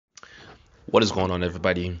What is going on,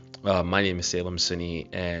 everybody? My name is Salem Soni,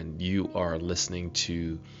 and you are listening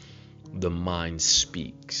to The Mind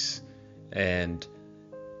Speaks. And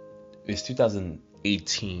it's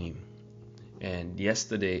 2018, and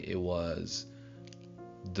yesterday it was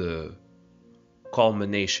the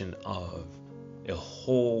culmination of a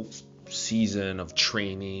whole season of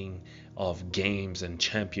training, of games and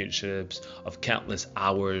championships, of countless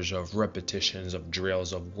hours of repetitions, of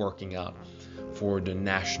drills, of working out for the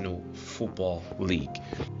National Football League.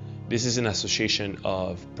 This is an association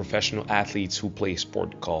of professional athletes who play a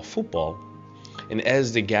sport called football. And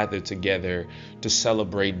as they gather together to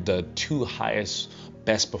celebrate the two highest,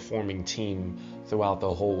 best performing team throughout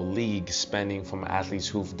the whole league, spanning from athletes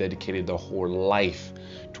who've dedicated their whole life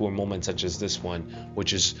to a moment such as this one,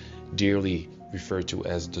 which is dearly referred to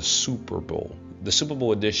as the Super Bowl. The Super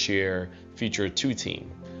Bowl this year featured two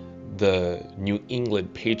teams, the New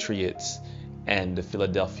England Patriots and the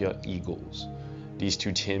Philadelphia Eagles. These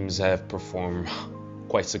two teams have performed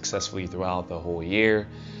quite successfully throughout the whole year.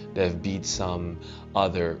 They've beat some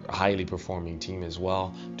other highly performing team as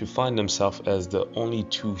well to find themselves as the only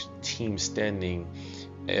two teams standing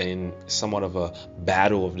in somewhat of a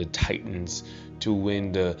battle of the Titans to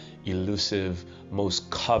win the elusive,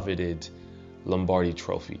 most coveted Lombardi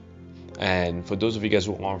Trophy. And for those of you guys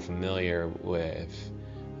who aren't familiar with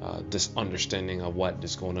this understanding of what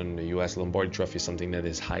is going on in the U.S., Lombardi Trophy is something that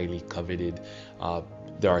is highly coveted.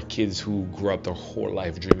 There are kids who grew up their whole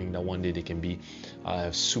life dreaming that one day they can be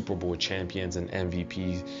Super Bowl champions and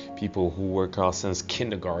MVPs. People who work out since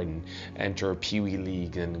kindergarten, enter a Pee Wee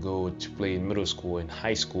League and go to play in middle school and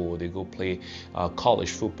high school. They go play college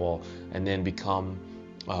football and then become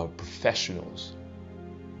professionals.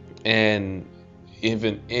 And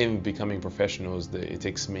even in becoming professionals, it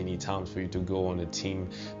takes many times for you to go on a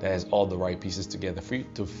team that has all the right pieces together, for you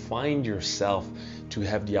to find yourself, to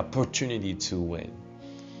have the opportunity to win.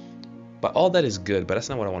 But all that is good, but that's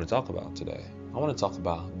not what I want to talk about today. I want to talk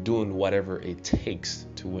about doing whatever it takes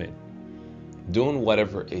to win. Doing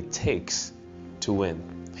whatever it takes to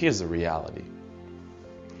win. Here's the reality.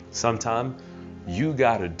 Sometimes you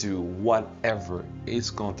got to do whatever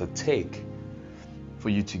it's going to take for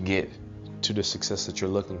you to get to the success that you're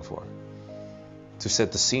looking for. To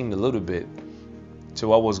set the scene a little bit to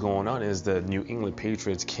what was going on is the New England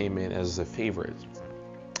Patriots came in as a favorite.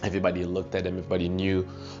 Everybody looked at him, everybody knew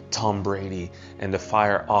Tom Brady and the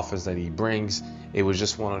fire offense that he brings. It was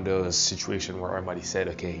just one of those situations where everybody said,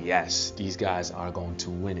 okay, yes, these guys are going to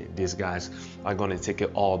win it. These guys are going to take it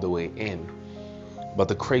all the way in. But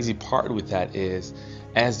the crazy part with that is,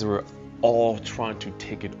 as they were all trying to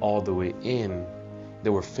take it all the way in, they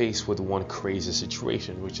were faced with one crazy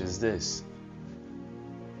situation, which is this.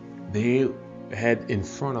 They had in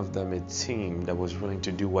front of them a team that was willing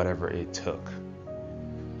to do whatever it took.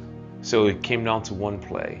 So it came down to one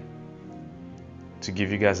play. To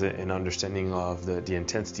give you guys an understanding of the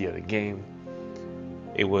intensity of the game,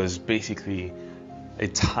 it was basically a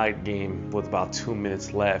tight game with about 2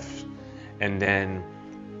 minutes left. And then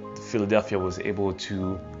Philadelphia was able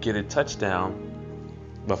to get a touchdown.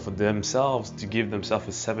 But for themselves to give themselves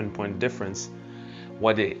a 7-point difference,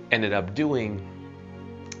 what they ended up doing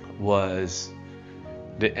was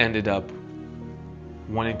they ended up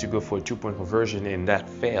wanting to go for a 2-point conversion, and that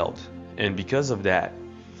failed. And because of that,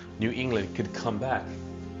 New England could come back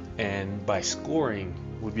and by scoring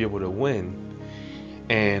would be able to win.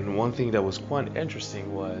 And one thing that was quite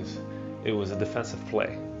interesting was it was a defensive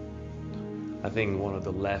play. I think one of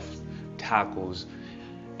the left tackles,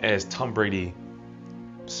 as Tom Brady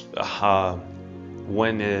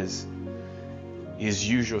when his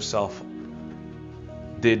usual self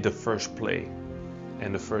did the first play,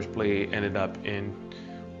 and the first play ended up in.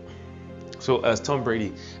 So as Tom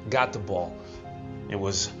Brady got the ball, it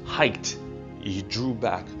was hiked. He drew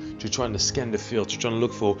back to trying to scan the field, to trying to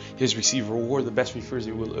look for his receiver or the best receivers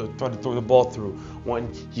he will try to throw the ball through.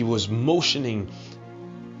 When he was motioning,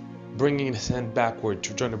 bringing his hand backward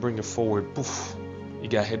to trying to bring it forward, poof, he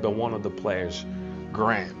got hit by one of the players,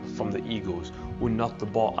 Grant from the Eagles, who knocked the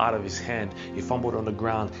ball out of his hand. He fumbled on the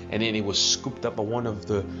ground, and then it was scooped up by one of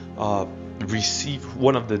the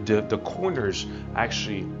the corners,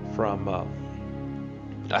 actually from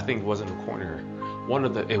I think it wasn't a corner.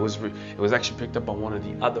 It was actually picked up by one of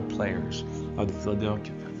the other players of the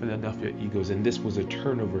Philadelphia Eagles, and this was a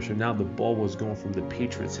turnover. So now the ball was going from the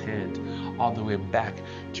Patriots' hand all the way back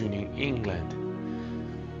to New England.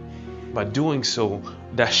 By doing so,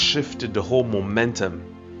 that shifted the whole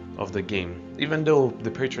momentum of the game. Even though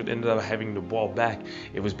the Patriots ended up having the ball back,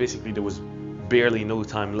 it was basically there was barely no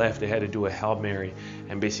time left. They had to do a Hail Mary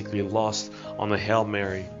and basically lost on the Hail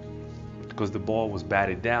Mary because the ball was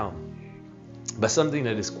batted down. But something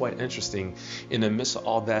that is quite interesting in the midst of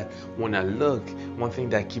all that, when I look, one thing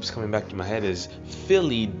that keeps coming back to my head is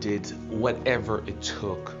Philly did whatever it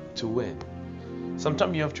took to win.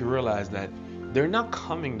 Sometimes you have to realize that they're not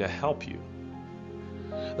coming to help you.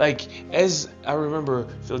 Like, as I remember,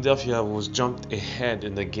 Philadelphia was jumped ahead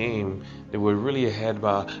in the game. They were really ahead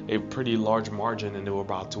by a pretty large margin, and they were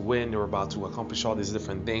about to win. They were about to accomplish all these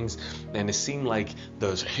different things, and it seemed like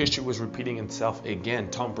the history was repeating itself again.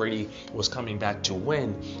 Tom Brady was coming back to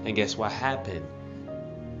win, and guess what happened?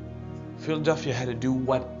 Philadelphia had to do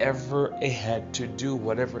whatever it had to do,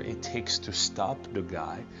 whatever it takes to stop the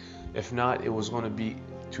guy. If not, it was going to be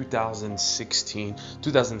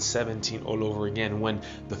 2017 all over again, when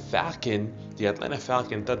the Atlanta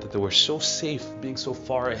Falcon thought that they were so safe being so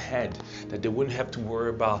far ahead that they wouldn't have to worry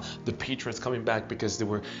about the Patriots coming back, because it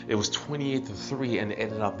was 28-3 and they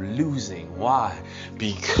ended up losing. Why?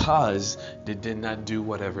 Because they did not do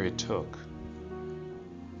whatever it took.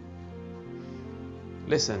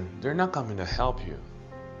 Listen, they're not coming to help you.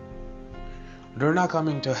 They're not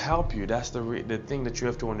coming to help you. That's the thing that you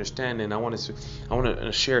have to understand. And I want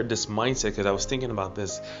to share this mindset, because I was thinking about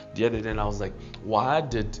this the other day, and I was like, why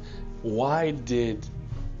did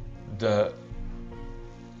the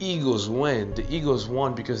Eagles win? The Eagles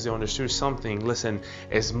won because they understood something. Listen,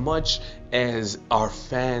 as much as our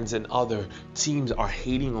fans and other teams are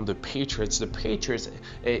hating on the Patriots they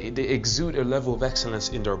exude a level of excellence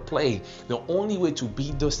in their play. The only way to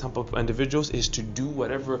beat those type of individuals is to do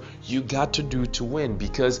whatever you got to do to win,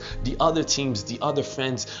 because the other teams, the other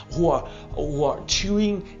fans who are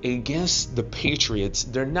cheering against the Patriots,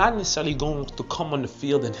 they're not necessarily going to come on the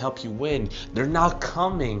field and help you win. They're not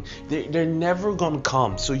coming. They're never going to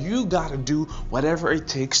come. So you got to do whatever it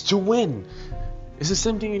takes to win. It's the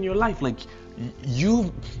same thing in your life. I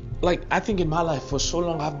think in my life for so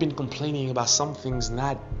long I've been complaining about some things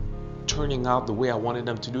not turning out the way I wanted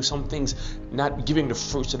them to do, some things not giving the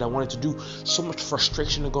fruits that I wanted to do. So much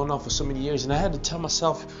frustration going on for so many years, and I had to tell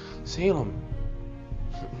myself, Salem,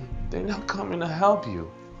 they're not coming to help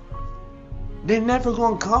you. They're never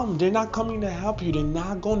going to come. They're not coming to help you. They're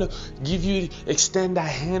not going to extend that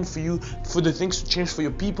hand for you, for the things to change, for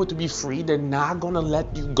your people to be free. They're not going to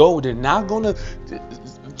let you go. They're never going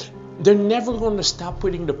to stop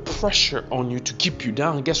putting the pressure on you to keep you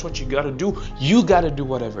down. And guess what you got to do? You got to do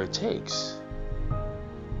whatever it takes.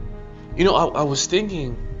 You know, I was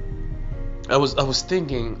thinking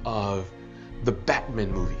of the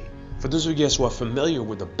Batman movie. For those of you guys who are familiar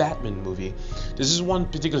with the Batman movie, this is one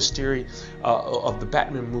particular story of the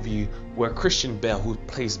Batman movie where Christian Bale, who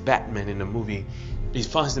plays Batman in the movie, he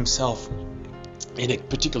finds himself in a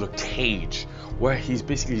particular cage where he's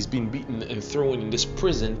been beaten and thrown in this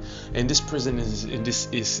prison, and this prison is in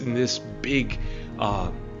this big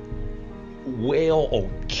whale or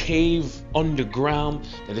cave underground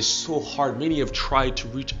that is so hard. Many have tried to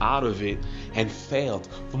reach out of it and failed.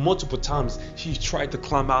 For multiple times he tried to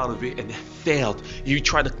climb out of it and failed. He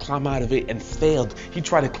tried to climb out of it and failed. He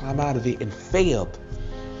tried to climb out of it and failed.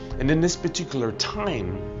 And in this particular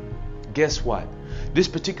time, guess what? This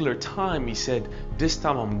particular time he said, this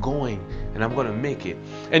time I'm going and I'm going to make it.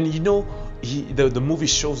 And you know, the movie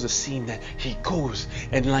shows the scene that he goes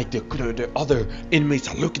and like the other inmates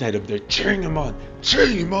are looking at him. They're cheering him on.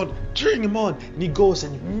 And he goes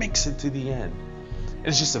and he makes it to the end.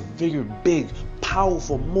 It's just a very big,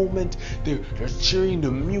 powerful moment. They're cheering. The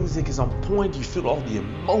music is on point. You feel all the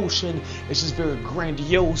emotion. It's just very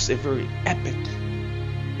grandiose and very epic.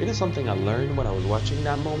 You know something I learned when I was watching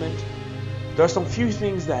that moment? There are some few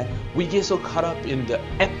things that we get so caught up in the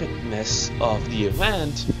epicness of the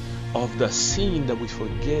event, of the scene, that we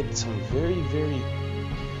forget some very, very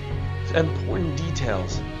important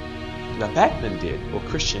details that Batman did, or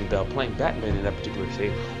Christian Bale playing Batman in that particular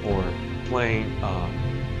scene, or playing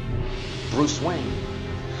Bruce Wayne.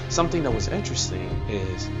 Something that was interesting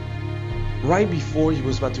is right before he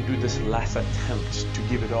was about to do this last attempt to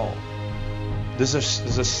give it all, there's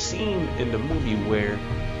a scene in the movie where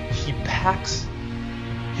he packs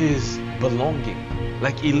his belonging.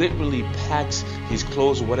 Like he literally packs his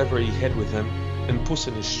clothes or whatever he had with him and puts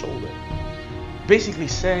it on his shoulder. Basically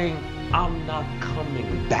saying, I'm not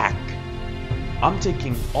coming back. I'm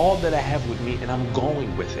taking all that I have with me and I'm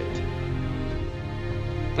going with it.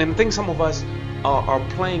 And I think some of us are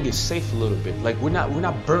playing it safe a little bit. Like we're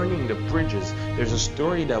not burning the bridges. There's a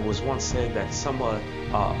story that was once said that some of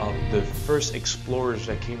the first explorers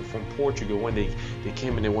that came from Portugal, when they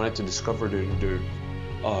came and they wanted to discover the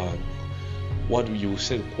what you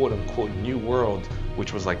said, quote unquote, new world,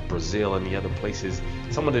 which was like Brazil and the other places,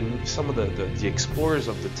 some of the explorers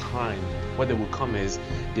of the time, what they would come is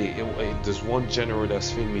there's one general that's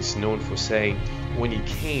famous known for saying when he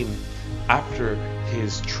came after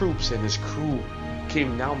his troops and his crew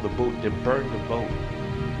came down the boat, they burned the boat.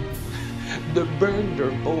 They burned their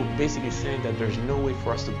boat, basically saying that there's no way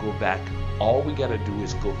for us to go back. All we gotta do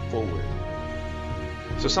is go forward.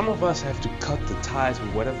 So some of us have to cut the ties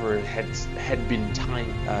with whatever had been tying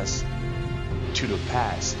us to the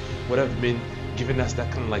past, what have been giving us that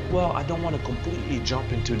kind of like, well, I don't want to completely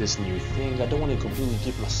jump into this new thing. I don't want to completely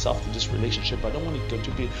give myself to this relationship. I don't want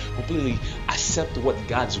to be completely accept what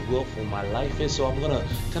God's will for my life is. So I'm gonna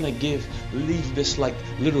kind of leave this like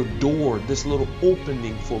little door, this little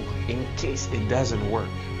opening for in case it doesn't work.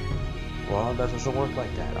 Well, that doesn't work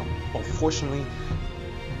like that. Unfortunately,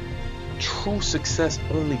 true success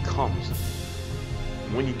only comes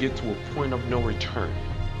when you get to a point of no return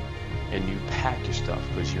and you pack your stuff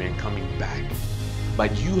because you ain't coming back.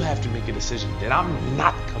 But you have to make a decision that I'm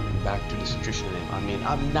not coming back to the situation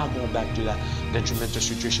I'm not going back to that detrimental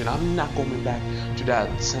situation. I'm not going back to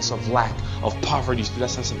that sense of lack of poverty, to that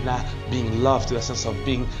sense of not being loved, to that sense of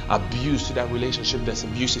being abused, to that relationship that's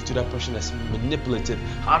abusive, to that person that's manipulative.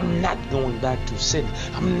 I'm not going back to sin.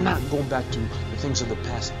 I'm not going back to the things of the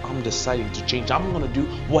past. I'm deciding to change. I'm going to do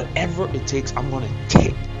whatever it takes. I'm going to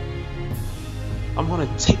take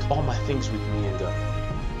all my things with me and go.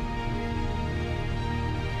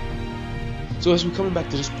 So as we're coming back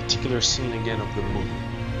to this particular scene again of the movie,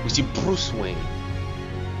 we see Bruce Wayne,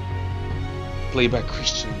 played by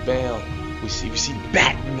Christian Bale. We see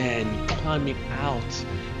Batman climbing out.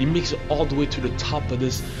 He makes it all the way to the top of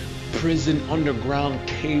this prison underground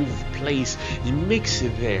cave place. He makes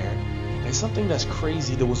it there. And something that's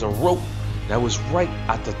crazy, there was a rope that was right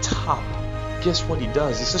at the top. Guess what he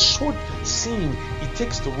does? It's a short scene. He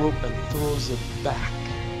takes the rope and throws it back.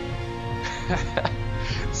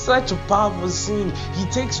 Such a powerful scene. He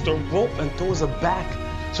takes the rope and throws it back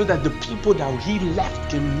so that the people that he left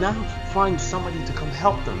can now find somebody to come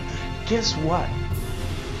help them. Guess what?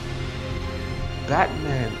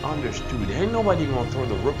 Batman understood. Ain't nobody gonna throw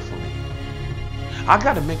the rope for me. I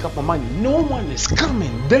gotta make up my mind. No one is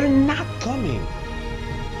coming. They're not coming.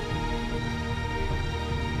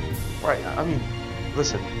 Right, I mean,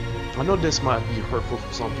 listen, I know this might be hurtful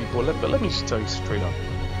for some people, but let me just tell you straight up.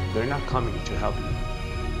 They're not coming to help you.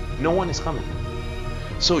 No one is coming.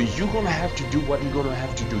 So you're going to have to do what you're going to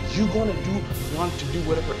have to do. You're going to want to do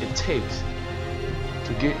whatever it takes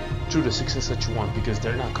to get to the success that you want, because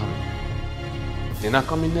they're not coming. They're not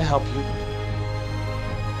coming to help you.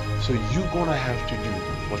 So you're going to have to do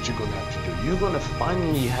what you're going to have to do. You're going to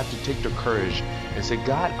finally have to take the courage and say,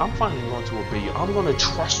 God, I'm finally going to obey you. I'm going to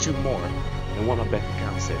trust you more than what my bank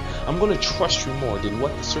account said. I'm going to trust you more than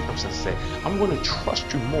what the circumstances say. I'm going to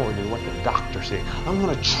trust you more than what the doctor said. I'm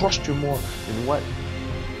going to trust you more than what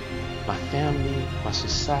my family, my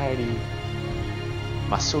society,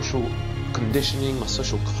 my social conditioning, my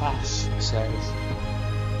social class says.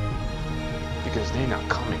 Because they're not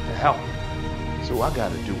coming to help me. So I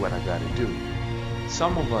got to do what I got to do.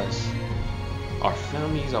 Some of us, our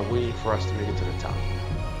families are waiting for us to make it to the top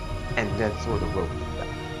and then throw the rope back.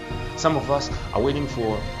 Some of us are waiting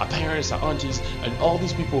for our parents, our aunties, and all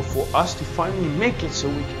these people for us to finally make it so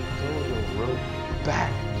we can throw the rope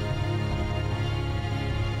back.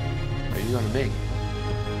 Are you going to make it?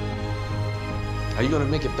 Are you going to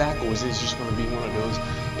make it back, or is this just going to be one of those,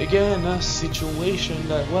 again, a situation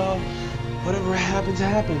that, well, whatever happens,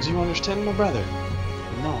 happens. You understand, my brother?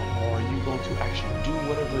 No. Or are you going to actually do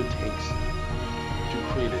whatever it takes to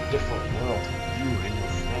create a different world for you and your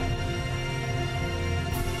family?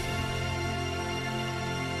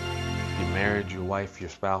 Your marriage, your wife, your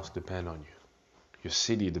spouse depend on you. Your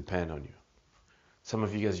city depend on you. Some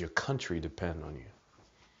of you guys, your country depend on you.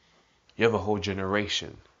 You have a whole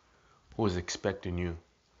generation who is expecting you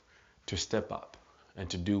to step up and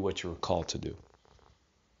to do what you're called to do.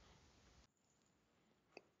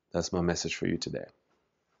 That's my message for you today.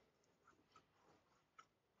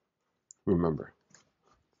 Remember,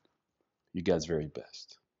 you guys' very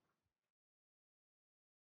best.